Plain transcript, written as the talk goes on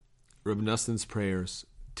Reb Nassan's prayers.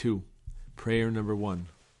 2. Prayer number 1.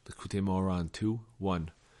 Likutey Moharan 2:1.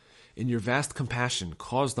 In your vast compassion,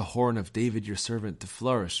 cause the horn of David your servant to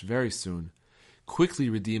flourish very soon. Quickly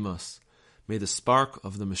redeem us. May the spark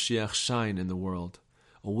of the Mashiach shine in the world.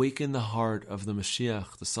 Awaken the heart of the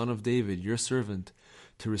Mashiach, the son of David, your servant,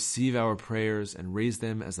 to receive our prayers and raise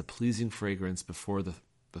them as a pleasing fragrance before the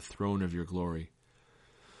throne of your glory.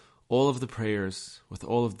 All of the prayers, with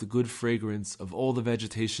all of the good fragrance of all the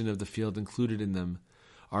vegetation of the field included in them,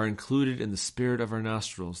 are included in the spirit of our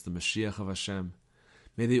nostrils, the Mashiach of Hashem.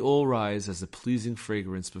 May they all rise as a pleasing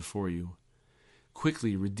fragrance before you.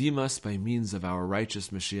 Quickly redeem us by means of our righteous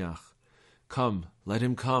Mashiach. Come, let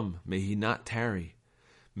him come, may he not tarry.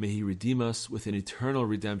 May he redeem us with an eternal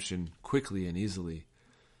redemption, quickly and easily.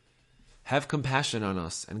 Have compassion on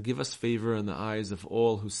us, and give us favor in the eyes of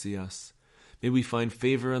all who see us. May we find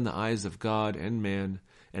favor in the eyes of God and man,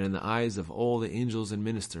 and in the eyes of all the angels and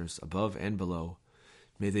ministers, above and below.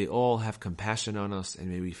 May they all have compassion on us, and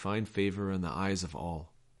may we find favor in the eyes of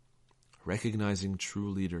all. Recognizing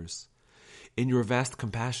true leaders. In your vast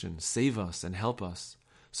compassion, save us and help us,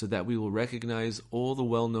 so that we will recognize all the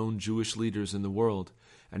well-known Jewish leaders in the world,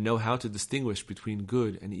 and know how to distinguish between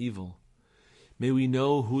good and evil. May we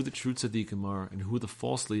know who the true tzaddikim are, and who the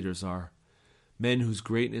false leaders are, men whose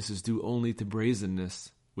greatness is due only to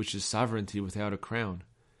brazenness, which is sovereignty without a crown.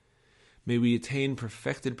 May we attain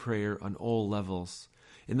perfected prayer on all levels,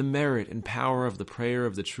 in the merit and power of the prayer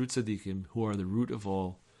of the true tzaddikim, who are the root of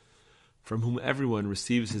all, from whom everyone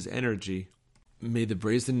receives his energy. May the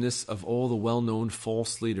brazenness of all the well-known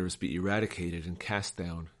false leaders be eradicated and cast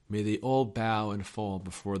down. May they all bow and fall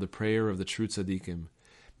before the prayer of the true tzaddikim.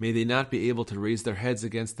 May they not be able to raise their heads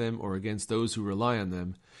against them or against those who rely on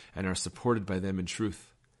them and are supported by them in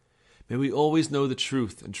truth. May we always know the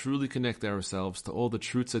truth and truly connect ourselves to all the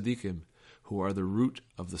true tzaddikim, who are the root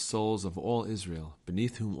of the souls of all Israel,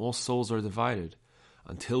 beneath whom all souls are divided,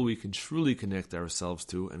 until we can truly connect ourselves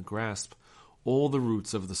to and grasp all the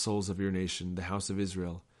roots of the souls of your nation, the house of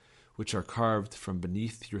Israel, which are carved from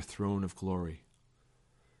beneath your throne of glory.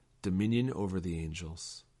 Dominion over the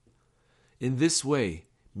angels. In this way,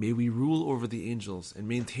 may we rule over the angels and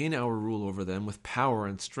maintain our rule over them with power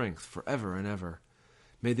and strength forever and ever.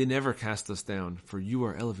 May they never cast us down, for you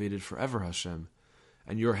are elevated forever, Hashem,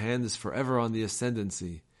 and your hand is forever on the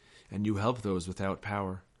ascendancy, and you help those without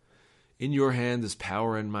power. In your hand is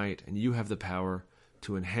power and might, and you have the power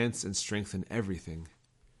to enhance and strengthen everything.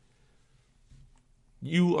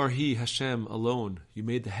 You are He, Hashem, alone. You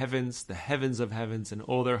made the heavens of heavens, and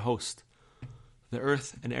all their host, the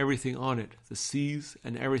earth and everything on it, the seas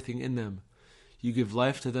and everything in them. You give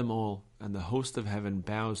life to them all, and the host of heaven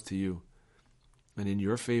bows to you. And in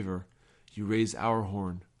your favor, you raise our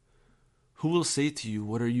horn. Who will say to you,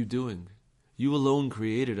 what are you doing? You alone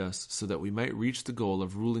created us so that we might reach the goal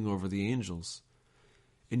of ruling over the angels.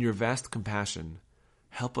 In your vast compassion,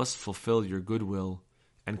 help us fulfill your good will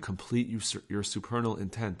and complete your supernal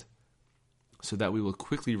intent, so that we will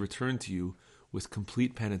quickly return to you with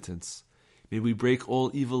complete penitence. May we break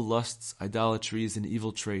all evil lusts, idolatries, and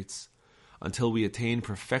evil traits, until we attain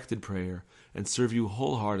perfected prayer and serve you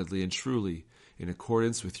wholeheartedly and truly in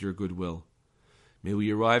accordance with your good will. May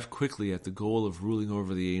we arrive quickly at the goal of ruling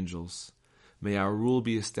over the angels. May our rule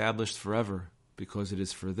be established forever, because it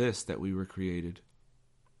is for this that we were created.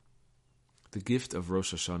 The gift of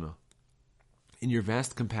Rosh Hashanah. In your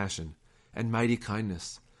vast compassion and mighty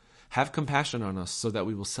kindness, have compassion on us so that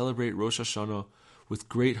we will celebrate Rosh Hashanah with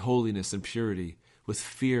great holiness and purity, with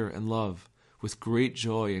fear and love, with great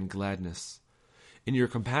joy and gladness. In your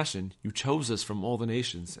compassion, you chose us from all the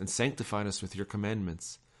nations and sanctified us with your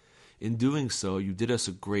commandments. In doing so, you did us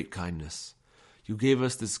a great kindness. You gave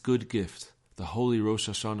us this good gift, the holy Rosh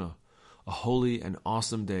Hashanah, a holy and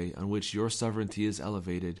awesome day on which your sovereignty is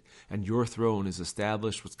elevated and your throne is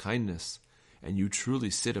established with kindness, and you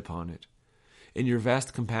truly sit upon it. In your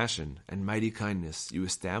vast compassion and mighty kindness, you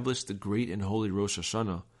established the great and holy Rosh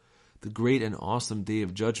Hashanah, the great and awesome day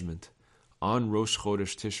of judgment, on Rosh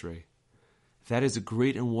Chodesh Tishrei. That is a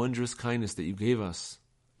great and wondrous kindness that you gave us,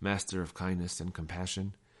 Master of kindness and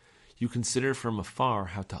compassion. You consider from afar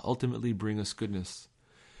how to ultimately bring us goodness.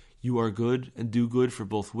 You are good and do good for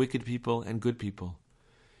both wicked people and good people.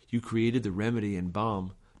 You created the remedy and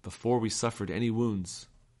balm before we suffered any wounds.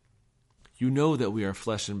 You know that we are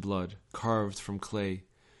flesh and blood, carved from clay.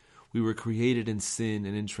 We were created in sin,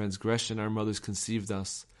 and in transgression our mothers conceived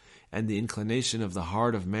us, and the inclination of the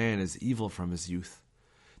heart of man is evil from his youth.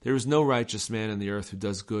 There is no righteous man on the earth who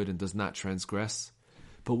does good and does not transgress.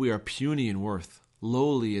 But we are puny in worth,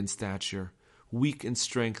 lowly in stature, weak in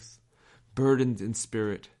strength, burdened in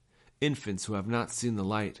spirit, infants who have not seen the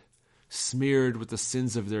light. smeared with the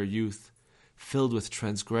sins of their youth, filled with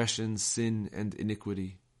transgression, sin, and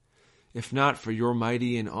iniquity. If not for your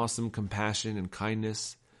mighty and awesome compassion and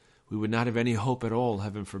kindness, we would not have any hope at all,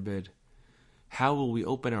 heaven forbid. How will we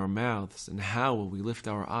open our mouths, and how will we lift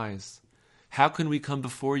our eyes? How can we come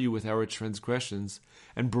before you with our transgressions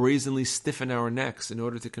and brazenly stiffen our necks in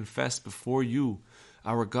order to confess before you,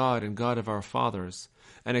 our God and God of our fathers,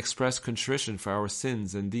 and express contrition for our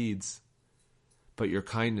sins and deeds? But your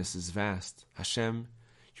kindness is vast. Hashem,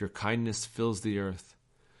 your kindness fills the earth.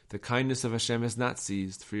 The kindness of Hashem has not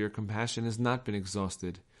ceased, for your compassion has not been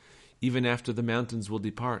exhausted. Even after the mountains will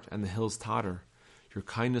depart and the hills totter, your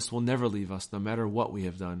kindness will never leave us, no matter what we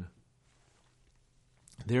have done.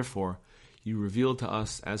 Therefore, you revealed to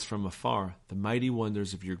us, as from afar, the mighty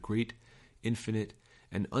wonders of your great, infinite,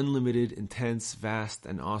 and unlimited, intense, vast,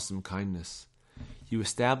 and awesome kindness. You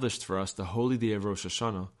established for us the holy day of Rosh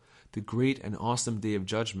Hashanah, the great and awesome day of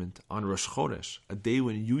judgment, on Rosh Chodesh, a day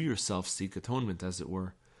when you yourself seek atonement, as it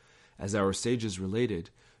were. As our sages related,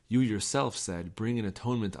 you yourself said, "Bring an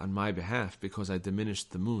atonement on my behalf, because I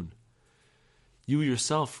diminished the moon." You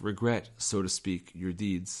yourself regret, so to speak, your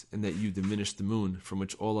deeds, and that you diminished the moon, from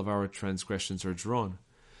which all of our transgressions are drawn.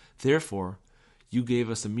 Therefore, you gave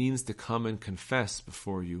us a means to come and confess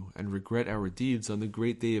before you, and regret our deeds on the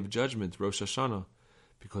great day of judgment, Rosh Hashanah,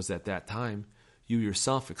 because at that time you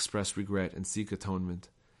yourself express regret and seek atonement.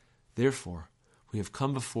 Therefore, we have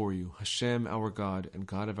come before you, Hashem, our God and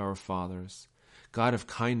God of our fathers, God of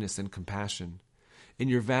kindness and compassion. In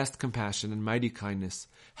your vast compassion and mighty kindness,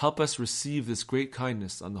 help us receive this great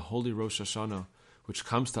kindness on the holy Rosh Hashanah, which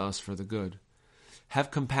comes to us for the good. Have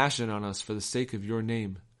compassion on us for the sake of your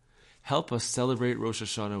name. Help us celebrate Rosh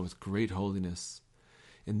Hashanah with great holiness.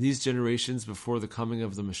 In these generations before the coming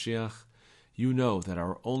of the Mashiach, you know that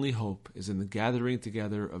our only hope is in the gathering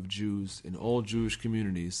together of Jews in all Jewish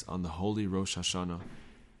communities on the holy Rosh Hashanah.